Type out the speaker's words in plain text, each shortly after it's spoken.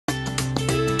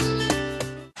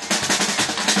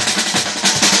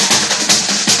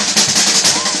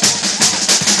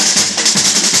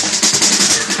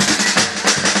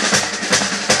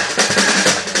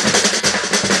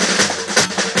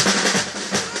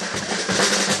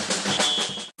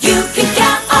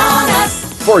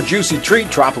For a juicy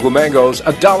treat, tropical mangoes,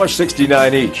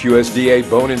 $1.69 each. USDA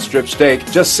bone-in strip steak,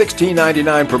 just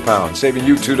 $16.99 per pound, saving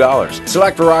you $2.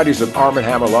 Select varieties of Arm &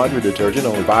 Hammer laundry detergent,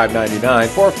 only $5.99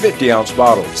 for a 50-ounce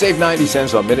bottle. Save 90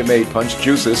 cents on Minute Maid Punch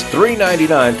juices,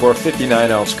 $3.99 for a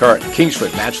 59-ounce carton.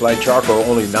 Kingsford Match Light Charcoal,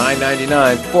 only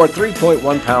 $9.99 for a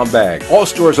 3.1-pound bag. All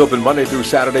stores open Monday through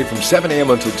Saturday from 7 a.m.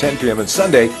 until 10 p.m. and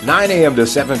Sunday, 9 a.m. to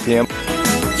 7 p.m.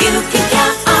 You can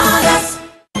count on us.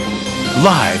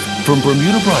 Live from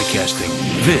Bermuda Broadcasting,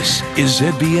 this is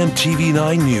ZBM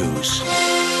TV9 News.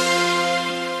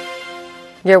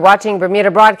 You're watching Bermuda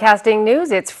Broadcasting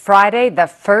News. It's Friday, the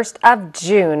 1st of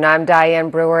June. I'm Diane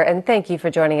Brewer, and thank you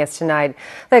for joining us tonight.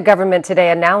 The government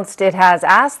today announced it has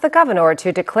asked the governor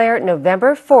to declare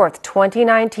November 4th,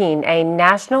 2019, a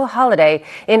national holiday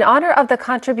in honor of the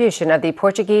contribution of the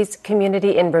Portuguese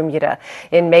community in Bermuda.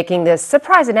 In making this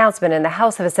surprise announcement in the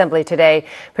House of Assembly today,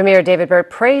 Premier David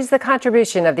Burt praised the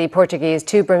contribution of the Portuguese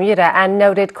to Bermuda and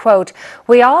noted, quote,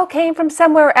 "We all came from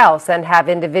somewhere else and have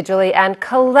individually and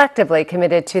collectively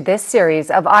committed to this series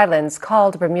of islands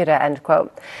called Bermuda," end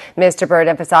quote. Mr. Burt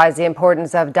emphasized the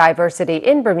importance of diversity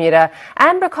in Bermuda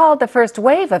and recalled the first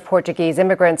wave of Portuguese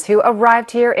immigrants who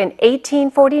arrived here in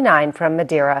 1849 from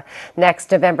Madeira. Next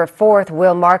November 4th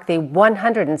will mark the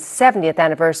 170th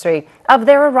anniversary of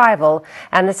their arrival,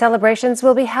 and the celebrations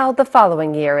will be held the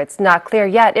following year. It's not clear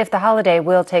yet if the holiday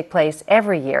will take place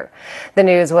every year. The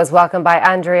news was welcomed by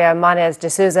Andrea Manes de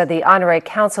Souza, the Honorary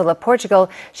Consul of Portugal.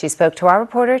 She spoke to our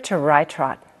reporter, Tarai Trott.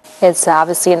 It's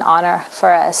obviously an honor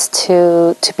for us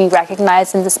to be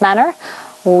recognized in this manner.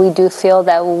 We do feel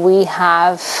that we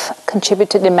have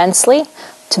contributed immensely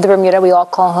to the Bermuda we all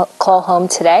call home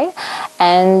today,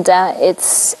 and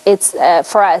it's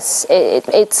for us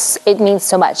it means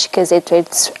so much because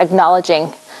it's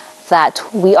acknowledging that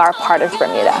we are part of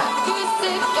Bermuda.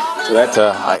 So that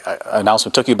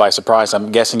announcement took you by surprise.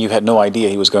 I'm guessing you had no idea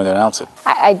he was going to announce it.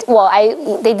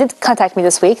 They did contact me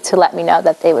this week to let me know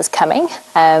that they was coming,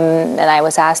 and I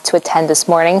was asked to attend this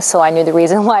morning, so I knew the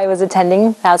reason why I was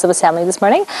attending House of Assembly this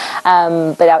morning.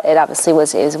 But it obviously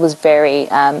was very,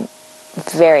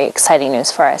 very exciting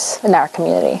news for us in our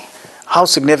community. How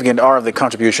significant are the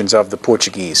contributions of the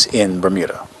Portuguese in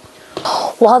Bermuda?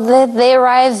 Well, they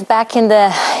arrived back in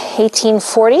the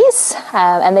 1840s,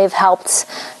 and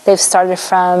they've started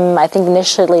from, I think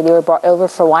initially they were brought over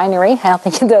for winery. I don't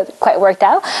think that quite worked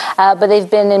out, but they've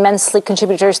been immensely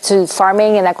contributors to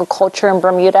farming and agriculture in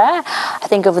Bermuda. I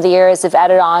think over the years they've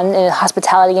added on in the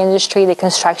hospitality industry, the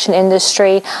construction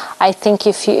industry. I think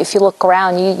if you look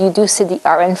around, you do see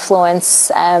our influence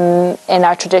in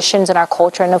our traditions and our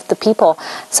culture and of the people.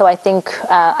 So I think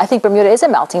Bermuda is a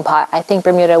melting pot. I think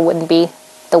Bermuda wouldn't be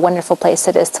the wonderful place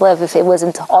it is to live if it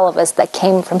wasn't all of us that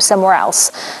came from somewhere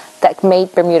else that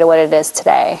made Bermuda what it is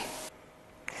today.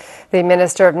 The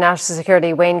Minister of National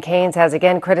Security, Wayne Keynes, has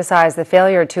again criticized the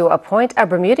failure to appoint a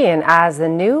Bermudian as the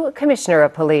new Commissioner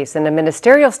of Police. In a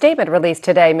ministerial statement released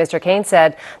today, Mr. Keynes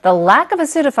said the lack of a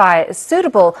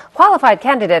suitable, qualified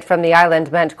candidate from the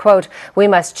island meant, quote, "We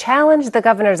must challenge the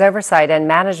governor's oversight and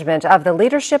management of the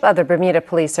leadership of the Bermuda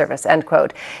Police Service," end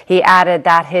quote. He added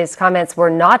that his comments were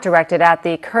not directed at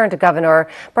the current governor,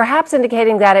 perhaps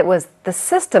indicating that it was the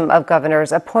system of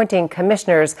governors appointing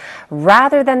commissioners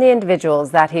rather than the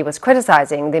individuals that he was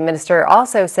criticizing. The minister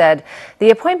also said the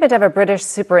appointment of a British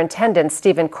superintendent,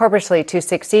 Stephen Corbishley, to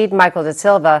succeed Michael De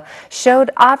Silva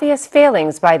showed obvious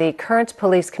failings by the current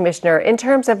police commissioner in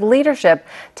terms of leadership,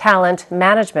 talent,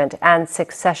 management, and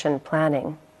succession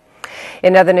planning.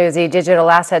 In other news, the Digital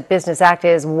Asset Business Act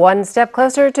is one step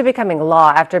closer to becoming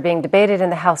law after being debated in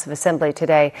the House of Assembly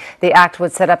today. The act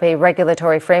would set up a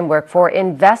regulatory framework for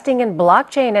investing in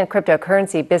blockchain and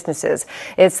cryptocurrency businesses.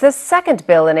 It's the second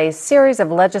bill in a series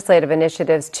of legislative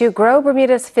initiatives to grow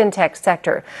Bermuda's fintech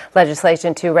sector.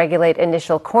 Legislation to regulate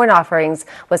initial coin offerings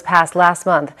was passed last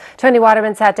month. Tony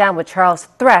Waterman sat down with Charles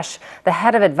Thresh, the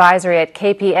head of advisory at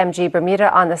KPMG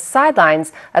Bermuda, on the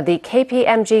sidelines of the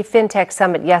KPMG FinTech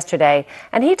Summit yesterday,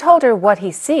 and he told her what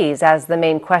he sees as the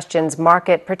main questions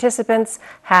market participants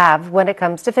have when it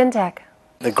comes to fintech.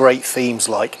 The great themes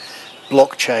like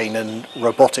blockchain and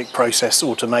robotic process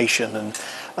automation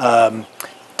and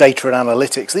data and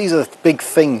analytics, these are big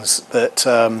things that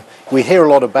we hear a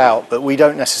lot about, but we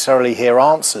don't necessarily hear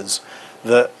answers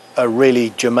that are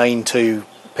really germane to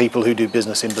people who do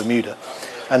business in Bermuda.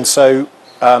 And so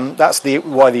that's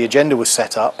why the agenda was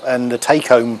set up, and the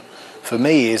take-home for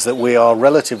me is that we are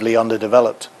relatively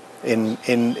underdeveloped in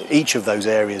each of those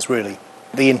areas, really.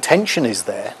 The intention is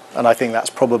there, and I think that's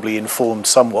probably informed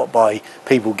somewhat by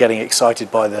people getting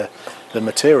excited by the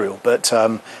material, but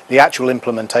the actual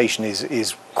implementation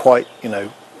is quite,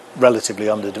 relatively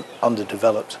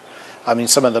underdeveloped. I mean,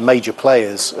 some of the major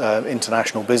players,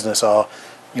 international business, are,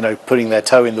 putting their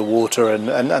toe in the water,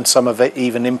 and some of it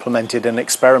even implemented and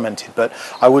experimented. But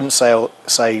I wouldn't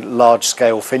say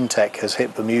large-scale fintech has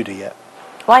hit Bermuda yet.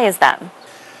 Why is that?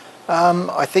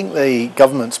 I think the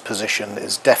government's position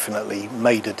has definitely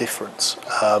made a difference.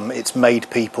 It's made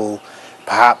people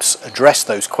perhaps address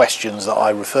those questions that I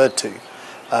referred to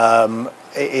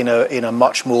in a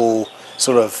much more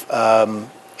sort of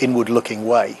inward-looking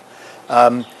way.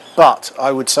 But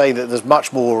I would say that there's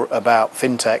much more about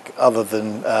fintech other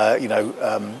than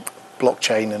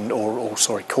blockchain and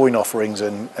coin offerings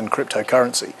and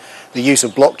cryptocurrency. The use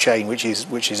of blockchain,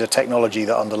 which is a technology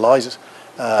that underlies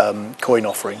coin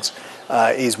offerings,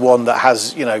 is one that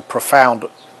has profound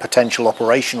potential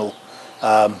operational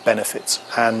benefits,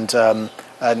 and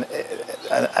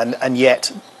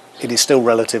yet it is still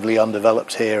relatively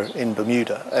undeveloped here in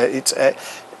Bermuda.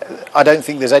 I don't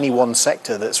think there's any one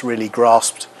sector that's really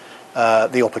grasped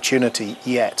the opportunity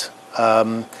yet.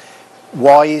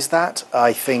 Why is that?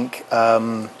 I think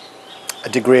a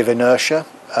degree of inertia.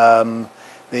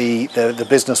 The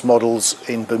business models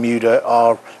in Bermuda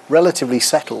are relatively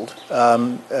settled.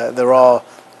 There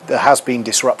has been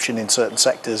disruption in certain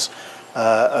sectors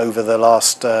over the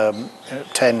last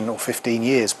 10 or 15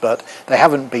 years, but they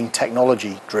haven't been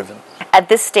technology driven. At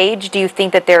this stage, do you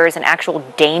think that there is an actual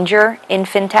danger in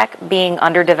fintech being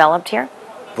underdeveloped here?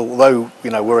 Although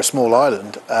we're a small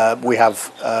island, we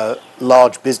have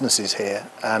large businesses here,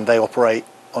 and they operate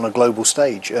on a global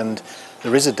stage, and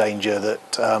there is a danger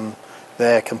that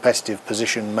their competitive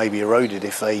position may be eroded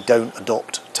if they don't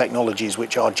adopt technologies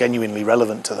which are genuinely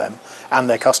relevant to them and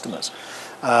their customers.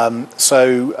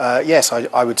 Yes,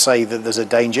 I would say that there's a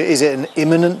danger. Is it an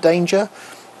imminent danger?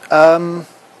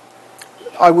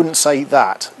 I wouldn't say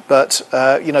that, but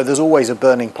there's always a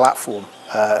burning platform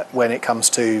when it comes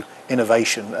to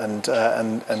innovation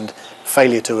and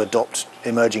failure to adopt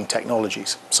emerging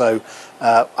technologies. So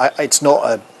it's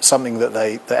not something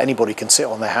that anybody can sit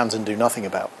on their hands and do nothing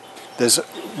about. There's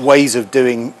ways of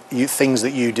doing things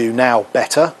that you do now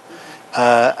better,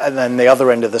 and then the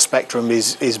other end of the spectrum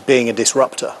is being a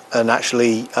disruptor and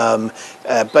actually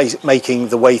making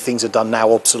the way things are done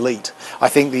now obsolete. I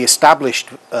think the established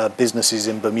businesses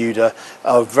in Bermuda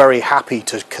are very happy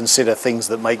to consider things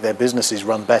that make their businesses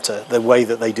run better, the way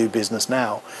that they do business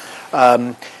now.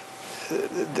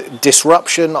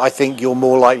 Disruption, I think you're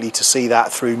more likely to see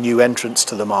that through new entrants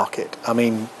to the market. I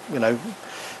mean,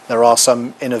 there are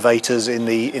some innovators in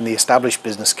the established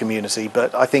business community,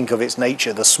 but I think of its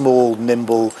nature, the small,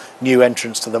 nimble, new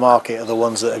entrants to the market are the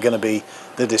ones that are going to be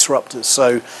the disruptors.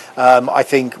 So I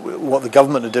think what the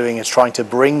government are doing is trying to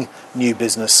bring new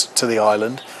business to the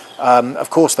island. Of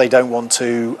course, they don't want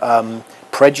to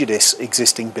prejudice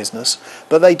existing business,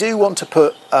 but they do want to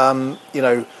put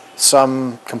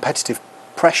some competitive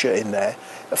pressure in there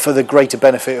for the greater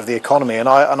benefit of the economy, and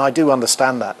I do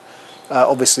understand that.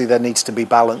 Obviously, there needs to be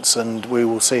balance, and we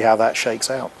will see how that shakes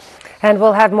out. And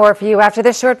we'll have more for you after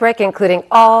this short break, including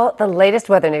all the latest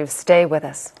weather news. Stay with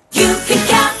us. You can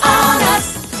count on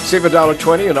us. Save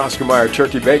 $1.20 on Oscar Mayer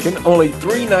turkey bacon, only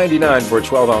 $3.99 for a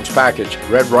 12-ounce package.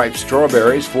 Red ripe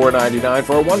strawberries, $4.99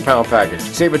 for a 1-pound package.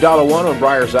 Save $1.01 on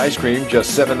Breyer's ice cream,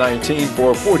 just $7.19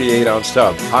 for a 48-ounce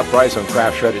tub. Hot price on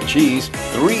Kraft shredded cheese,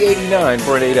 $3.89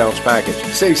 for an 8-ounce package.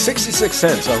 Save 66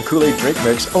 cents on Kool-Aid drink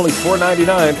mix, only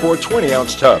 $4.99 for a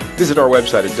 20-ounce tub. Visit our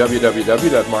website at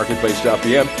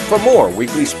www.marketplace.bm for more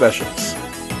weekly specials.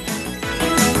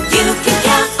 You can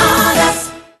count on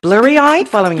us. Blurry-eyed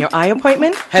following your eye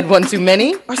appointment? Had one too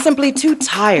many? Or simply too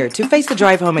tired to face the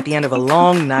drive home at the end of a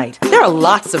long night? There are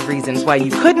lots of reasons why you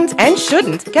couldn't and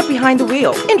shouldn't get behind the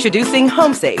wheel. Introducing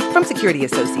HomeSafe from Security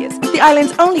Associates, the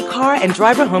island's only car and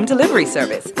driver home delivery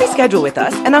service. Reschedule with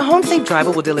us and a HomeSafe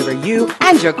driver will deliver you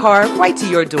and your car right to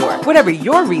your door. Whatever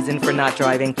your reason for not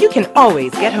driving, you can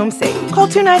always get HomeSafe. Call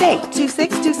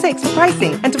 298-2626 for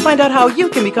pricing and to find out how you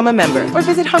can become a member, or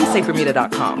visit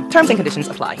homesafebermuda.com. Terms and conditions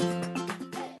apply.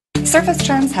 Surface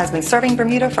Terms has been serving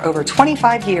Bermuda for over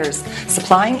 25 years,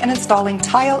 supplying and installing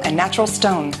tile and natural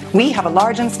stone. We have a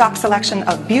large in-stock selection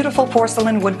of beautiful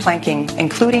porcelain wood planking,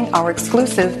 including our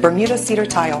exclusive Bermuda cedar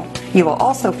tile. You will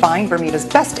also find Bermuda's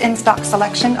best in-stock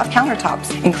selection of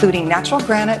countertops, including natural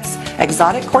granites,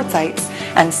 exotic quartzites,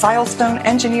 and silestone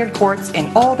engineered quartz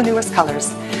in all the newest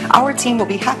colors. Our team will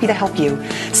be happy to help you.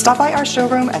 Stop by our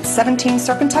showroom at 17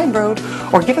 Serpentine Road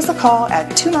or give us a call at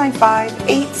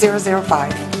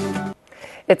 295-8005.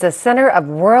 It's a center of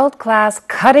world-class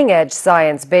Cutting-edge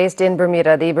science based in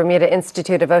Bermuda. The Bermuda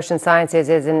Institute of Ocean Sciences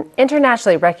is an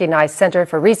internationally recognized center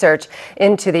for research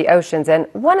into the oceans, and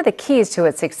one of the keys to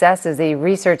its success is the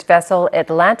research vessel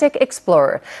Atlantic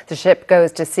Explorer. The ship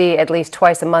goes to sea at least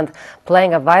twice a month,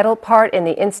 playing a vital part in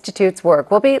the Institute's work.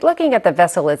 We'll be looking at the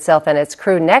vessel itself and its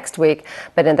crew next week,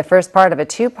 but in the first part of a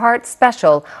two-part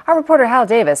special, our reporter Hal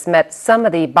Davis met some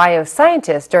of the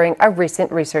bioscientists during a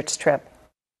recent research trip.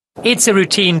 It's a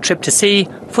routine trip to sea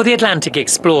for the Atlantic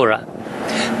Explorer.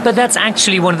 But that's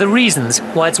actually one of the reasons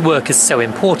why its work is so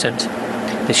important.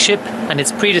 The ship and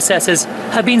its predecessors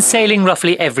have been sailing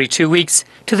roughly every 2 weeks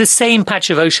to the same patch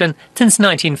of ocean since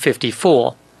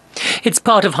 1954. It's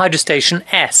part of Hydrostation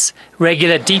S,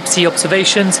 regular deep-sea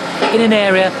observations in an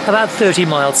area about 30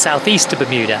 miles southeast of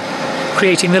Bermuda,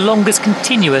 creating the longest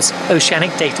continuous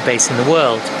oceanic database in the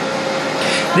world.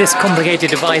 This complicated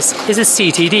device is a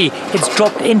CTD. It's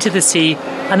dropped into the sea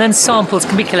and then samples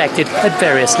can be collected at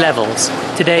various levels,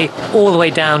 today all the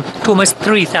way down to almost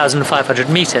 3,500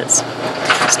 metres.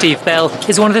 Steve Bell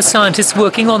is one of the scientists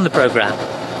working on the programme.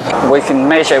 We can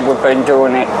measure, we've been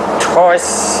doing it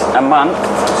twice a month,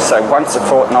 so once a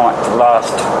fortnight for the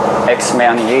last X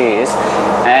amount of years,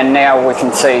 and now we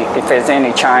can see if there's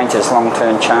any changes,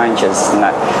 long-term changes and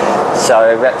that.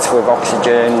 So that's with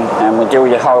oxygen, and we do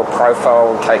your whole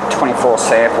profile, take 24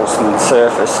 samples from the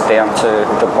surface down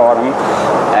to the bottom,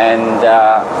 and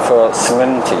for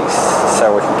salinities,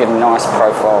 so we can get a nice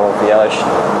profile of the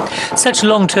ocean. Such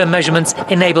long-term measurements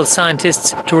enable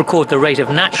scientists to record the rate of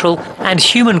natural and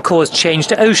human-caused change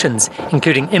to oceans,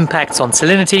 including impacts on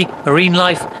salinity, marine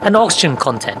life and oxygen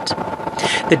content.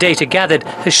 The data gathered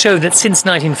has shown that since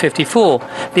 1954,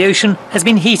 the ocean has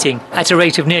been heating at a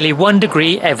rate of nearly 1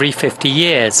 degree every 50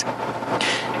 years.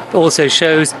 It also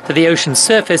shows that the ocean's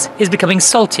surface is becoming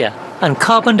saltier and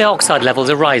carbon dioxide levels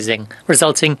are rising,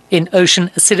 resulting in ocean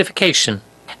acidification.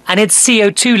 And it's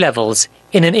CO2 levels,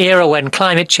 in an era when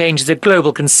climate change is a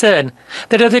global concern,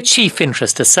 that are the chief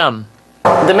interest to some.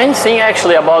 The main thing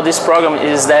actually about this program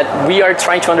is that we are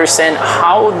trying to understand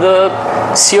how the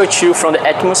CO2 from the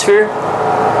atmosphere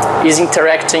is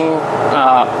interacting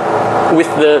with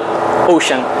the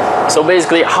ocean. So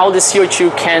basically how the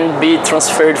CO2 can be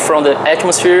transferred from the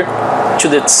atmosphere to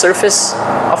the surface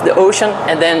of the ocean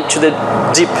and then to the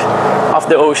deep of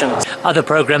the ocean. Other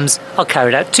programs are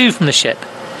carried out too from the ship.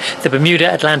 The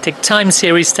Bermuda Atlantic Time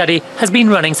Series study has been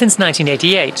running since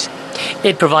 1988.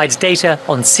 It provides data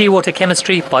on seawater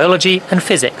chemistry, biology and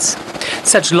physics.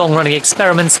 Such long-running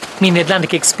experiments mean the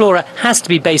Atlantic Explorer has to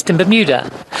be based in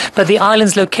Bermuda. But the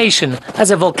island's location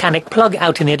as a volcanic plug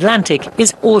out in the Atlantic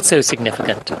is also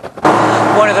significant.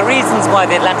 One of the reasons why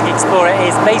the Atlantic Explorer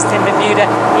is based in Bermuda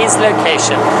is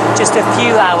location. Just a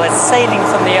few hours sailing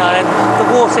from the island, the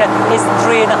water is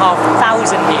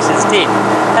 3,500 metres deep.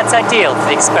 That's ideal for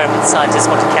the experiment scientists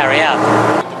want to carry out.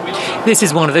 This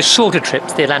is one of the shorter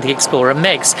trips the Atlantic Explorer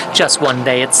makes, just 1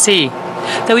 day at sea.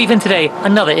 Though even today,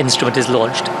 another instrument is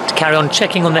launched to carry on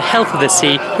checking on the health of the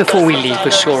sea before we leave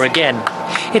for shore again.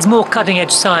 It's more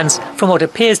cutting-edge science from what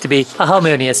appears to be a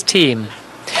harmonious team.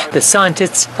 The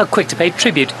scientists are quick to pay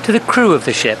tribute to the crew of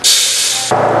the ship.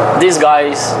 These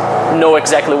guys know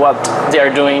exactly what they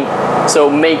are doing, so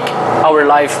make our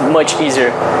life much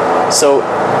easier. So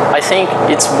I think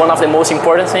it's one of the most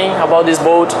important things about this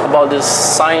boat, about this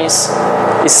science,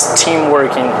 is team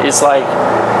working. It's like,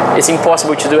 it's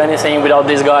impossible to do anything without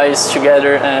these guys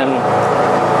together, and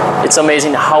it's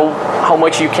amazing how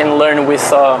much you can learn with,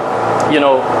 you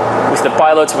know, with the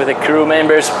pilots, with the crew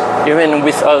members, even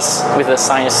with us, with the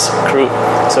science crew.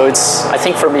 So it's, I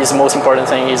think for me, it's the most important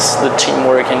thing is the team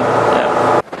working.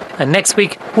 Yeah. And next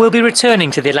week, we'll be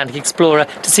returning to the Atlantic Explorer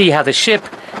to see how the ship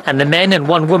and the men and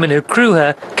one woman who crew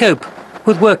her cope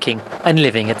with working and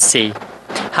living at sea.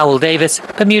 Howell Davis,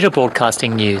 Bermuda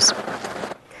Broadcasting News.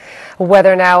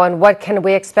 Weather now, and what can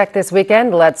we expect this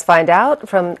weekend? Let's find out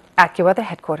from AccuWeather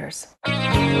headquarters.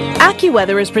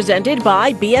 AccuWeather is presented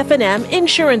by BF&M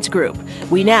Insurance Group.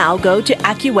 We now go to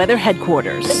AccuWeather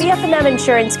headquarters. The BF&M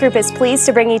Insurance Group is pleased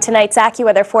to bring you tonight's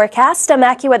AccuWeather forecast. I'm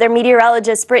AccuWeather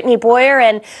meteorologist Brittany Boyer,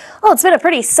 and it's been a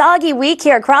pretty soggy week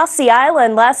here across the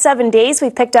island. Last 7 days,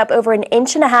 we've picked up over 1.5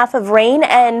 inches of rain,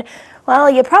 and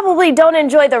well, you probably don't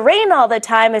enjoy the rain all the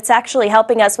time. It's actually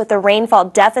helping us with the rainfall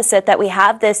deficit that we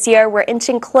have this year. We're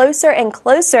inching closer and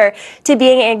closer to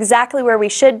being exactly where we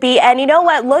should be. And you know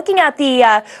what? Looking at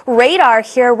the radar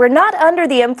here, we're not under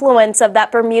the influence of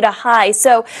that Bermuda high.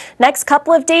 So next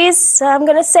couple of days, I'm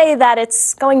going to say that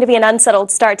it's going to be an unsettled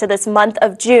start to this month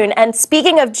of June. And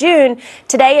speaking of June,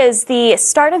 today is the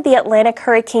start of the Atlantic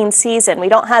hurricane season. We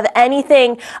don't have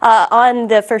anything on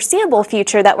the foreseeable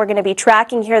future that we're going to be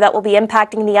tracking here that will be be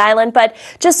impacting the island, but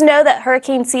just know that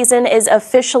hurricane season is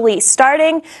officially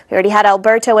starting. We already had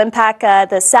Alberto impact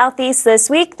the southeast this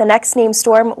week. The next named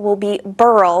storm will be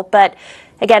Burl, but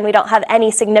again, we don't have any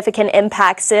significant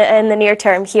impacts in the near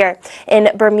term here in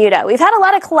Bermuda. We've had a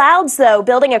lot of clouds, though,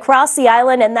 building across the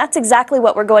island, and that's exactly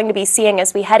what we're going to be seeing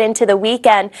as we head into the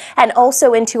weekend and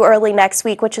also into early next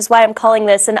week, which is why I'm calling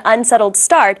this an unsettled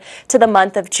start to the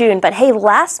month of June. But hey,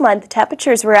 last month,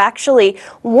 temperatures were actually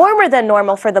warmer than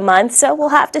normal for the month, so we'll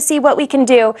have to see what we can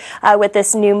do with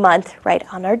this new month right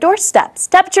on our doorsteps.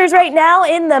 Temperatures right now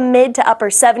in the mid to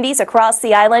upper 70s across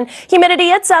the island.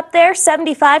 Humidity, it's up there,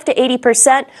 75 to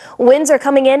 80%. Winds are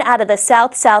coming in out of the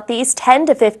south-southeast, 10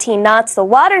 to 15 knots. The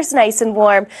water's nice and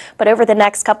warm, but over the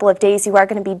next couple of days, you are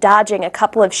going to be dodging a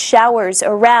couple of showers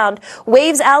around.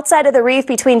 Waves outside of the reef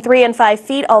between 3 and 5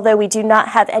 feet, although we do not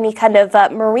have any kind of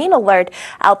marine alert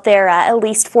out there, at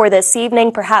least for this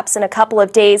evening. Perhaps in a couple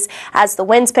of days, as the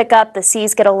winds pick up, the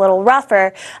seas get a little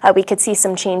rougher, we could see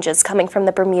some changes coming from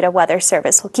the Bermuda Weather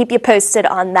Service. We'll keep you posted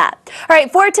on that. All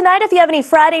right, for tonight, if you have any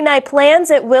Friday night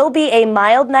plans, it will be a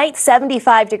mild night, 75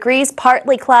 degrees,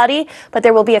 partly cloudy, but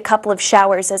there will be a couple of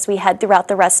showers as we head throughout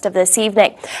the rest of this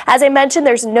evening. As I mentioned,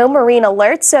 there's no marine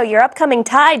alert, so your upcoming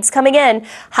tides coming in.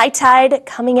 High tide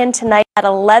coming in tonight at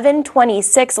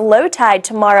 11:26, low tide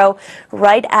tomorrow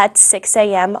right at 6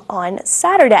 a.m. on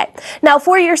Saturday. Now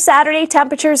for your Saturday,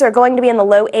 temperatures are going to be in the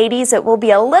low 80s. It will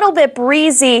be a little bit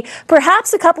breezy,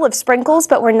 perhaps a couple of sprinkles,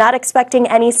 but we're not expecting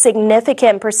any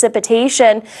significant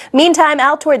precipitation. Meantime,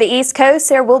 out toward the East Coast,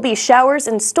 there will be showers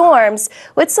and storms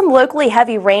with some locally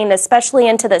heavy rain, especially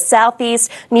into the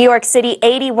southeast. New York City,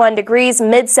 81 degrees,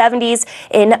 mid-70s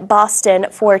in Boston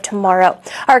for tomorrow.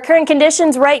 Our current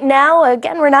conditions right now,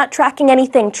 again, we're not tracking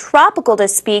anything tropical to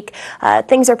speak.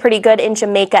 Things are pretty good in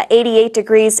Jamaica, 88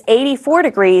 degrees, 84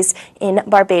 degrees in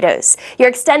Barbados. Your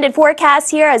extended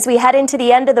forecast here as we head into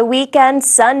the end of the weekend.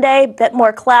 Sunday, bit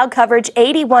more cloud coverage,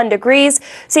 81 degrees.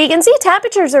 So you can see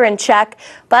temperatures are in check,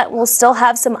 but we'll still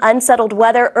have some unsettled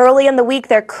weather early in the week.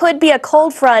 There could be a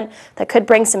cold front that could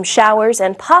bring some showers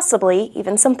and possibly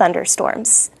even some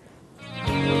thunderstorms.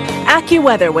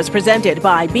 AccuWeather was presented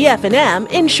by BF&M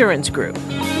Insurance Group.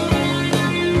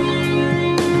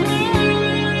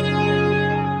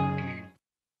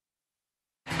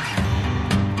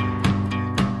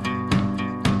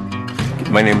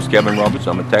 My name is Kevin Roberts.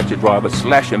 I'm a taxi driver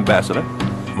 / ambassador.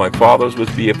 My father's was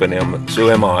BF&M, so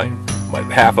am I.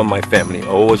 Half of my family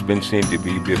always been seemed to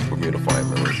be with Bermuda Fire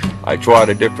Marine. I tried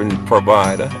a different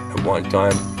provider at one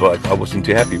time, but I wasn't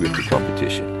too happy with the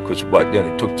competition. Because then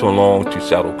it took too long to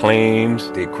settle claims.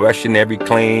 They questioned every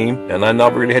claim, and I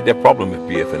never really had that problem with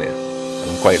BF&M.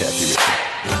 I'm quite happy with it.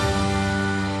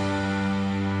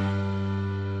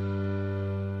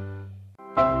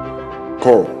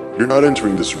 Carl, you're not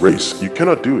entering this race. You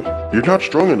cannot do it. You're not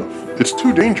strong enough. It's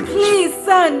too dangerous. Please,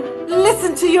 son,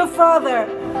 listen to your father.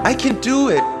 I can do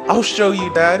it. I'll show you,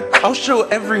 Dad. I'll show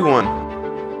everyone.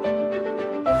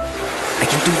 I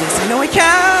can do this. I know I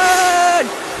can!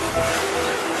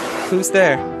 Who's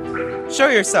there? Show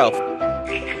yourself.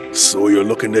 So you're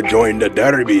looking to join the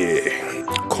derby?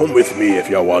 Come with me if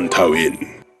you want to win.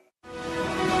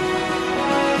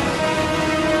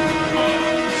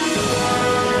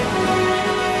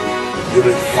 You'll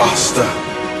be faster.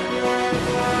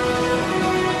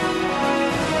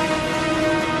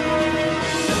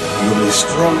 You'll be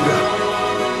stronger.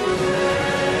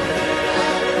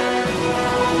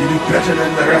 You'll be better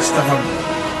than the rest of them.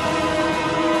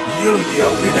 You'll be a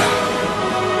winner.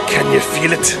 Can you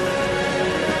feel it?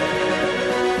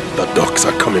 The ducks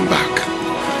are coming back.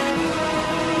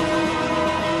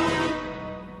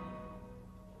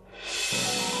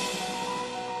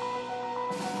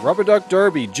 Rubber Duck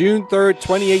Derby, June 3rd,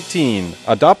 2018.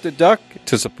 Adopt a duck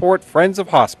to support Friends of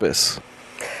Hospice.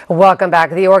 Welcome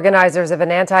back. The organizers of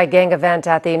an anti-gang event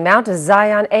at the Mount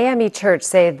Zion AME Church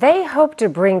say they hope to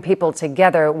bring people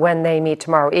together when they meet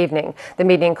tomorrow evening. The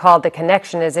meeting, called The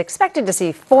Connection, is expected to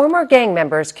see former gang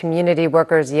members, community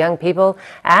workers, young people,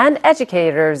 and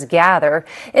educators gather.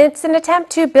 It's an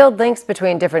attempt to build links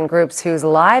between different groups whose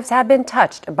lives have been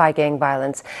touched by gang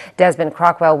violence. Desmond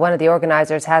Crockwell, one of the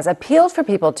organizers, has appealed for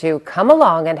people to come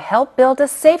along and help build a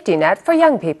safety net for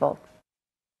young people.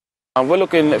 We're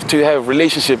looking to have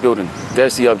relationship building.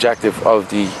 That's the objective of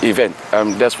the event.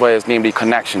 That's why it's named The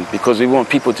Connection, because we want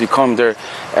people to come there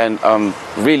and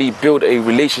really build a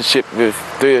relationship with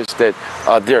those that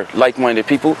are there, like-minded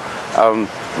people.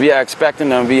 We are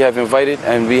expecting and we have invited,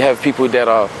 and we have people that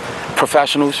are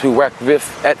professionals who work with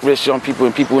at-risk young people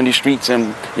and people in the streets,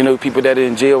 and people that are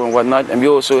in jail and whatnot. And we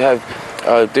also have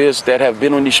those that have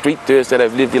been on the street, those that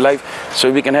have lived their life,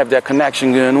 so we can have that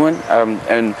connection going on.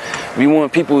 And we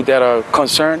want people that are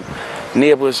concerned,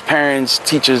 neighbors, parents,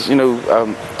 teachers,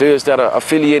 those that are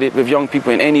affiliated with young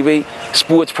people in any way,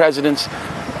 sports presidents,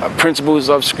 principals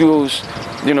of schools,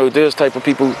 those type of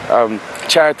people,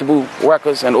 charitable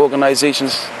workers and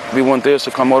organizations. We want those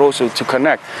to come out also to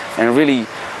connect and really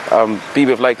be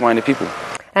with like-minded people.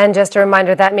 And just a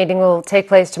reminder, that meeting will take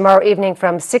place tomorrow evening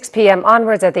from 6 p.m.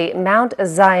 onwards at the Mount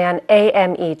Zion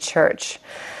AME Church.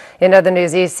 In other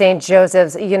news, East St.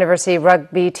 Joseph's University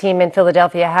rugby team in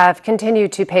Philadelphia have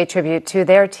continued to pay tribute to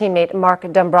their teammate Mark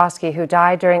Dombrowski, who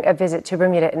died during a visit to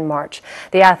Bermuda in March.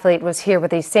 The athlete was here with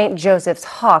the St. Joseph's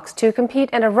Hawks to compete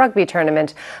in a rugby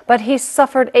tournament, but he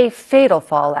suffered a fatal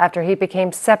fall after he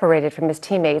became separated from his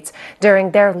teammates during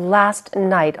their last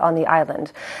night on the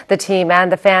island. The team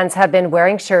and the fans have been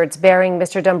wearing shirts bearing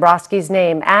Mr. Dombrowski's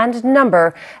name and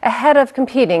number ahead of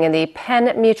competing in the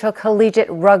Penn Mutual Collegiate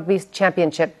Rugby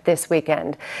Championship this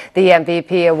weekend. The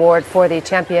MVP award for the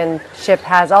championship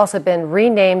has also been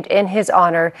renamed in his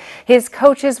honor. His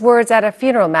coach's words at a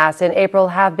funeral mass in April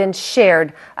have been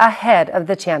shared ahead of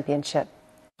the championship.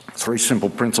 3 simple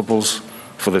principles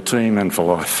for the team and for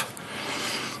life.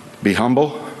 Be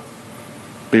humble,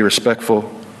 be respectful,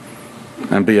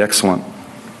 and be excellent.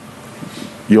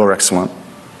 You're excellent,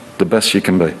 the best you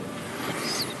can be.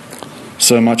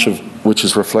 So much of which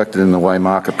is reflected in the way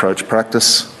Mark approached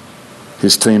practice,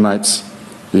 his teammates,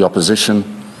 the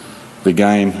opposition, the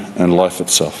game, and life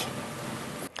itself.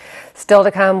 Still to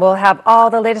come, we'll have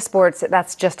all the latest sports.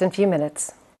 That's just in a few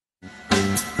minutes.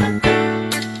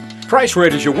 Price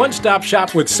Rate is your one-stop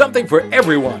shop with something for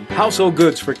everyone. Household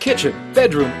goods for kitchen,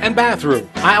 bedroom, and bathroom.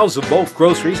 Aisles of bulk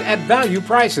groceries at value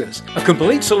prices. A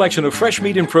complete selection of fresh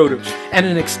meat and produce, and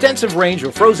an extensive range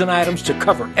of frozen items to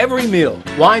cover every meal.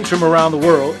 Wines from around the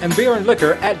world, and beer and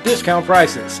liquor at discount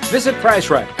prices. Visit Price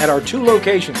Right at our 2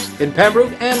 locations in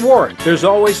Pembroke and Warren. There's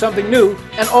always something new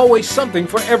and always something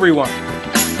for everyone.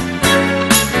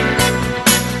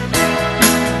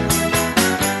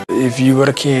 If you would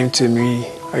have came to me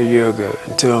a year ago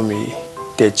and told me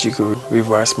that you could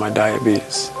reverse my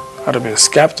diabetes, I'd have been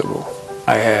skeptical.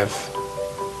 I have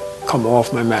come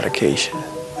off my medication.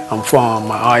 I'm fine.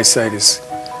 My eyesight is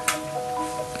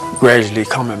gradually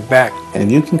coming back. And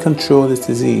if you can control this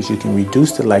disease, you can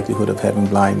reduce the likelihood of having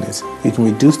blindness. You can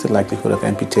reduce the likelihood of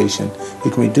amputation.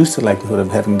 You can reduce the likelihood of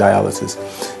having dialysis.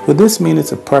 Would this mean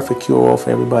it's a perfect cure-all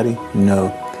for everybody?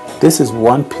 No. This is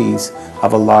one piece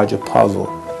of a larger puzzle.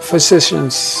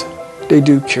 Physicians, they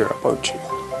do care about you,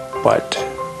 but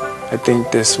I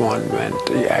think this one went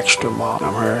the extra mile.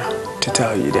 I'm here to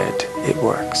tell you that it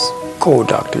works. Call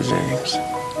Dr. James.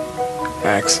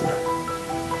 Ask him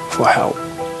for help.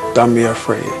 Don't be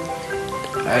afraid.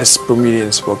 As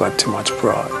Bermudians, we got too much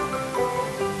pride,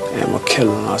 and we're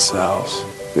killing ourselves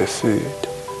with food.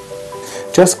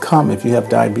 Just come if you have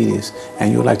diabetes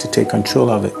and you'd like to take control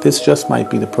of it. This just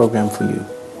might be the program for you.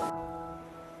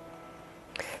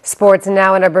 Sports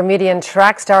now, and a Bermudian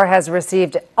track star has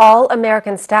received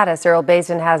All-American status. Earl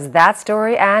Basin has that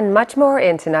story and much more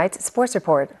in tonight's Sports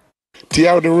Report.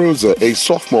 Tiara DeRosa, a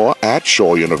sophomore at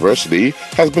Shaw University,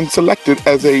 has been selected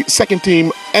as a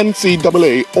second-team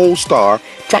NCAA All-Star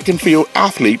track and field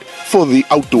athlete for the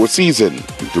outdoor season.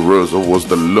 DeRosa was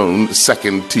the lone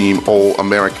second-team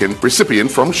All-American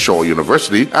recipient from Shaw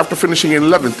University after finishing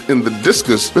 11th in the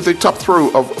discus with a top throw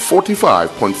of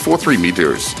 45.43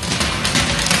 meters.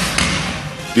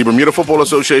 The Bermuda Football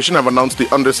Association have announced the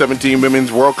Under-17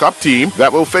 Women's World Cup team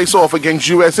that will face off against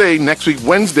USA next week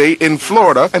Wednesday in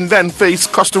Florida and then face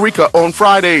Costa Rica on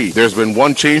Friday. There's been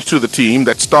one change to the team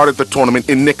that started the tournament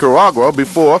in Nicaragua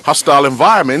before hostile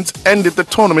environments ended the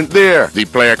tournament there. The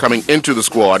player coming into the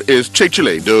squad is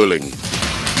Chechile Doling.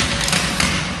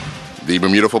 The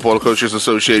Bermuda Football Coaches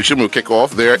Association will kick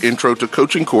off their Intro to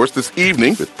Coaching course this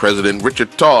evening with President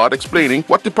Richard Todd explaining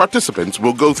what the participants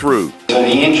will go through. So the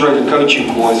Intro to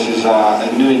Coaching course is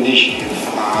a new initiative.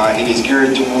 It is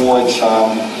geared towards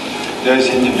those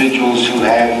individuals who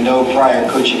have no prior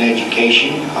coaching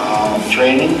education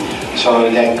training. So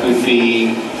that could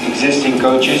be existing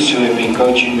coaches who have been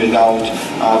coaching without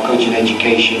coaching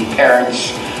education,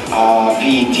 parents,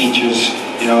 PE teachers,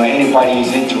 anybody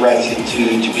who's interested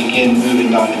to begin moving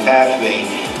down the pathway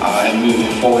and moving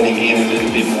forward and gain a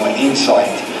little bit more insight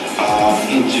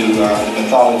into the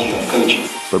mythology of coaching.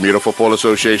 Bermuda Football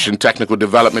Association Technical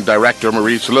Development Director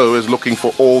Maurice Lowe is looking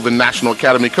for all the National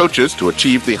Academy coaches to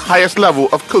achieve the highest level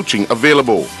of coaching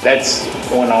available. That's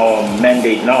on our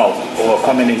mandate now, or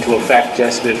coming into effect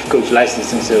just with coach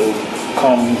licensing. So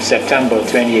come September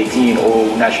 2018, all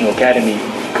National Academy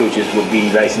coaches will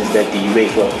be licensed at the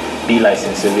UEFA B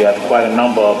license. So we have quite a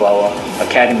number of our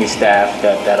academy staff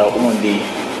that are on the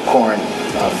current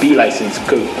B license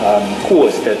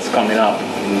course that's coming up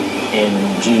in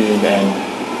June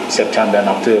and September and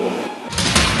October.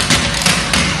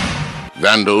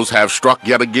 Vandals have struck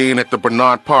yet again at the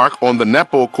Bernard Park on the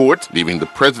netball court, leaving the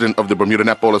president of the Bermuda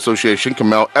Netball Association,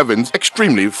 Kamel Evans,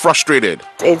 extremely frustrated.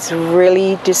 It's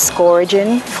really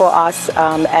discouraging for us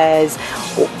as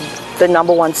the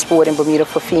 #1 sport in Bermuda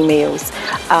for females.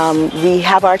 We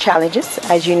have our challenges,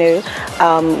 as you know,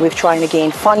 with trying to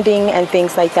gain funding and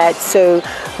things like that. So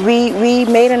we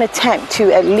made an attempt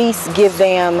to at least give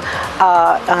them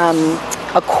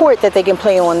a court that they can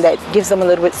play on that gives them a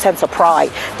little bit sense of pride,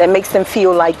 that makes them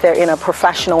feel like they're in a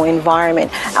professional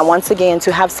environment. And once again,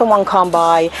 to have someone come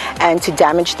by and to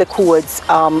damage the courts,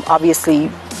 obviously,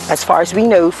 as far as we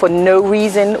know, for no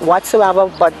reason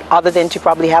whatsoever, but other than to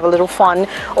probably have a little fun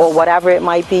or whatever it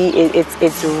might be,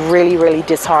 it's really, really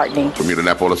disheartening. Bermuda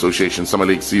Netball Association Summer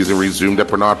League season resumed at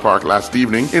Bernard Park last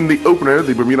evening. In the opener,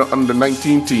 the Bermuda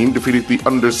Under-19 team defeated the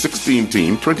Under-16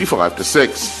 team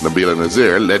 25-6. Nabila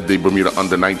Nazir led the Bermuda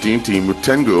Under-19 team with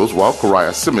 10 goals, while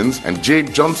Kariah Simmons and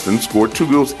Jade Johnston scored 2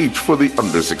 goals each for the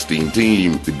Under-16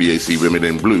 team. The BAC Women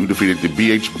in Blue defeated the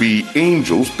BHB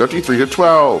Angels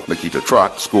 33-12. Nikita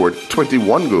Trott scored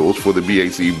 21 goals for the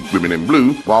BAC Women in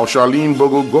Blue, while Charlene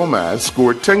Bogle Gomez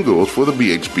scored 10 goals for the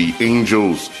BHB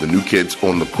Angels. The new kids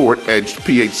on the court edged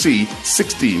PHC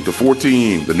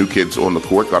 16-14. The new kids on the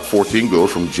court got 14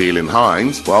 goals from Jalen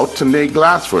Hines, while Tanae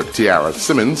Glassford, Tiara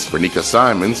Simmons, Bernica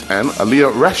Simons, and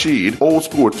Aliyah Rashid all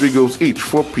scored 3 goals each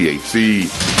for PHC.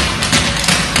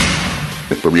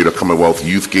 Bermuda Commonwealth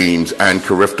Youth Games and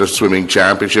Carifta Swimming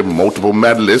Championship multiple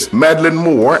medalist Madeline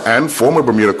Moore and former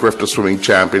Bermuda Carifta Swimming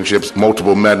Championships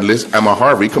multiple medalist Emma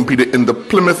Harvey competed in the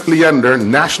Plymouth Leander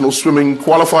National Swimming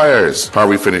Qualifiers.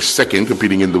 Harvey finished second,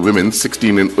 competing in the women's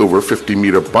 16 and over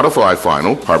 50-meter butterfly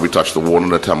final. Harvey touched the water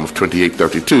in a time of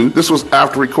 28:32. This was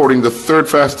after recording the third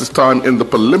fastest time in the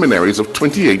preliminaries of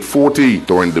 28:40.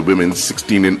 During the women's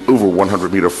 16 and over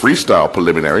 100-meter freestyle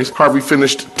preliminaries, Harvey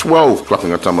finished 12th,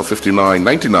 clocking a time of 59:99,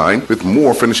 with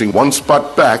Moore finishing 1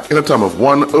 spot back in a time of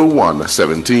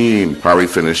 1:01:17. Harvey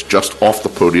finished just off the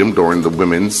podium during the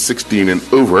women's 16 and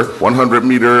over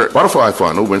 100-meter butterfly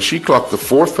final when she clocked the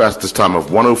 4th fastest time of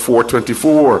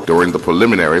 1:04:24. During the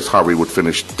preliminaries, Harvey would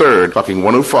finish 3rd, clocking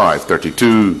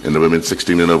 1:05:32. In the women's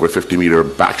 16 and over 50-meter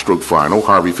backstroke final,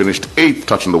 Harvey finished 8th,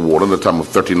 touching the water in a time of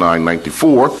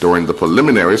 39:94. During the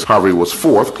preliminaries, Harvey was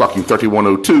 4th, clocking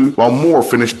 31:02, while Moore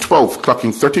finished 12th,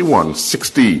 clocking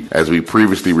 31:60. As we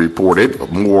previously reported,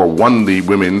 Moore won the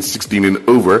women's 16 and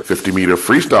over 50-meter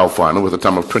freestyle final with a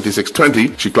time of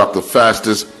 26:20. She clocked the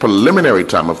fastest preliminary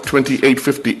time of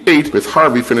 28:58, with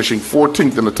Harvey finishing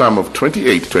 14th in a time of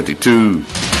 28:22.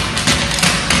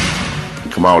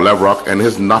 Kamal Levrock and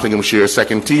his Nottinghamshire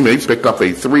second teammates picked up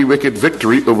a 3-wicket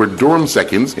victory over Durham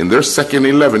Seconds in their second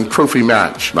 11 trophy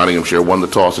match. Nottinghamshire won the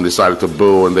toss and decided to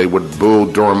bowl, and they would bowl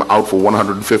Durham out for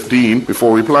 115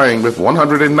 before replying with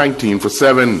 119 for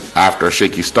 7. After a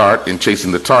shaky start in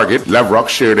chasing the target, Levrock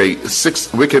shared a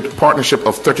 6-wicket partnership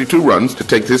of 32 runs to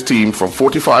take his team from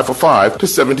 45 for 5 to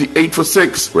 78 for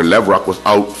 6, where Levrock was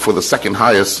out for the second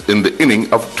highest in the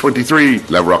inning of 23.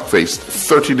 Levrock faced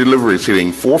 30 deliveries,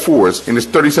 hitting 4 fours in his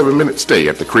 37-minute stay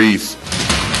at the crease.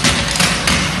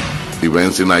 The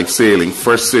Wednesday night sailing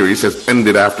first series has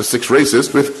ended after 6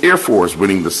 races, with Air Force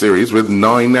winning the series with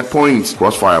 9 net points.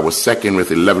 Crossfire was second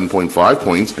with 11.5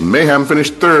 points, and Mayhem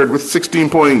finished third with 16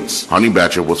 points. Honey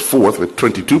Badger was fourth with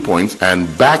 22 points, and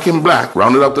Back in Black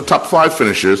rounded out the top 5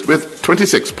 finishers with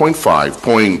 26.5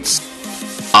 points.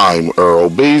 I'm Earl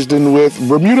Baisden with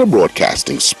Bermuda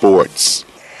Broadcasting Sports.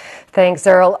 Thanks,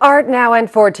 Earl. Art now and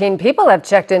 14 people have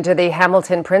checked into the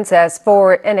Hamilton Princess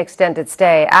for an extended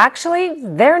stay. Actually,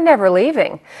 they're never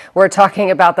leaving. We're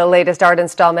talking about the latest art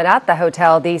installment at the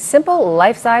hotel. These simple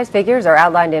life-size figures are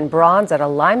outlined in bronze at a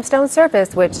limestone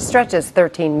surface which stretches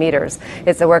 13 meters.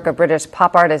 It's the work of British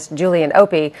pop artist Julian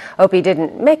Opie. Opie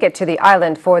didn't make it to the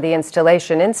island for the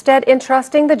installation, instead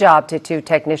entrusting the job to 2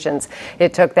 technicians.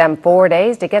 It took them 4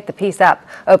 days to get the piece up.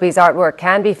 Opie's artwork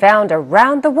can be found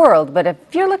around the world, but if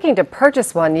you're looking to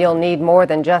purchase one, you'll need more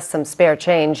than just some spare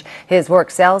change. His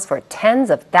work sells for tens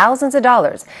of thousands of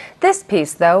dollars. This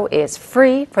piece, though, is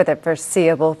free for the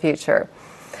foreseeable future.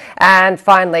 And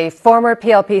finally, former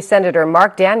PLP Senator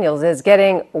Mark Daniels is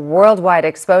getting worldwide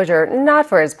exposure, not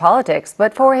for his politics,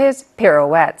 but for his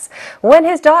pirouettes. When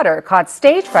his daughter caught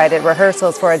stage fright at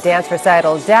rehearsals for a dance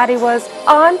recital, Daddy was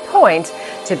on point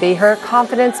to be her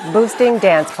confidence-boosting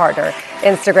dance partner.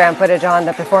 Instagram footage on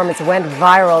the performance went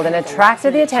viral and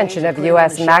attracted the attention of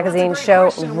U.S. magazine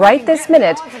show Right This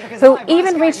Minute, who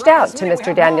even reached out to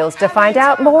Mr. Daniels to find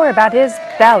out more about his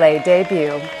ballet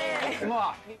debut.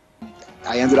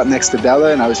 I ended up next to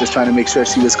Bella, and I was just trying to make sure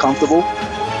she was comfortable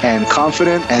and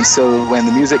confident. And so when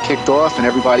the music kicked off and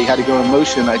everybody had to go in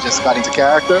motion, I just got into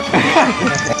character,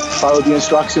 followed the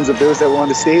instructions of those that were on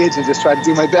the stage, and just tried to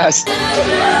do my best.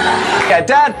 Yeah,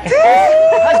 Dad,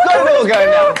 how's Gordon going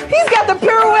now? He's got the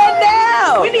pirouette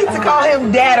now. We need to call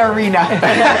him Dad Arena.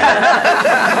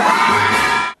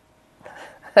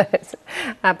 It's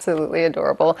absolutely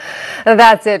adorable.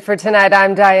 That's it for tonight.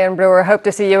 I'm Diane Brewer. Hope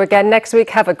to see you again next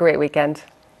week. Have a great weekend.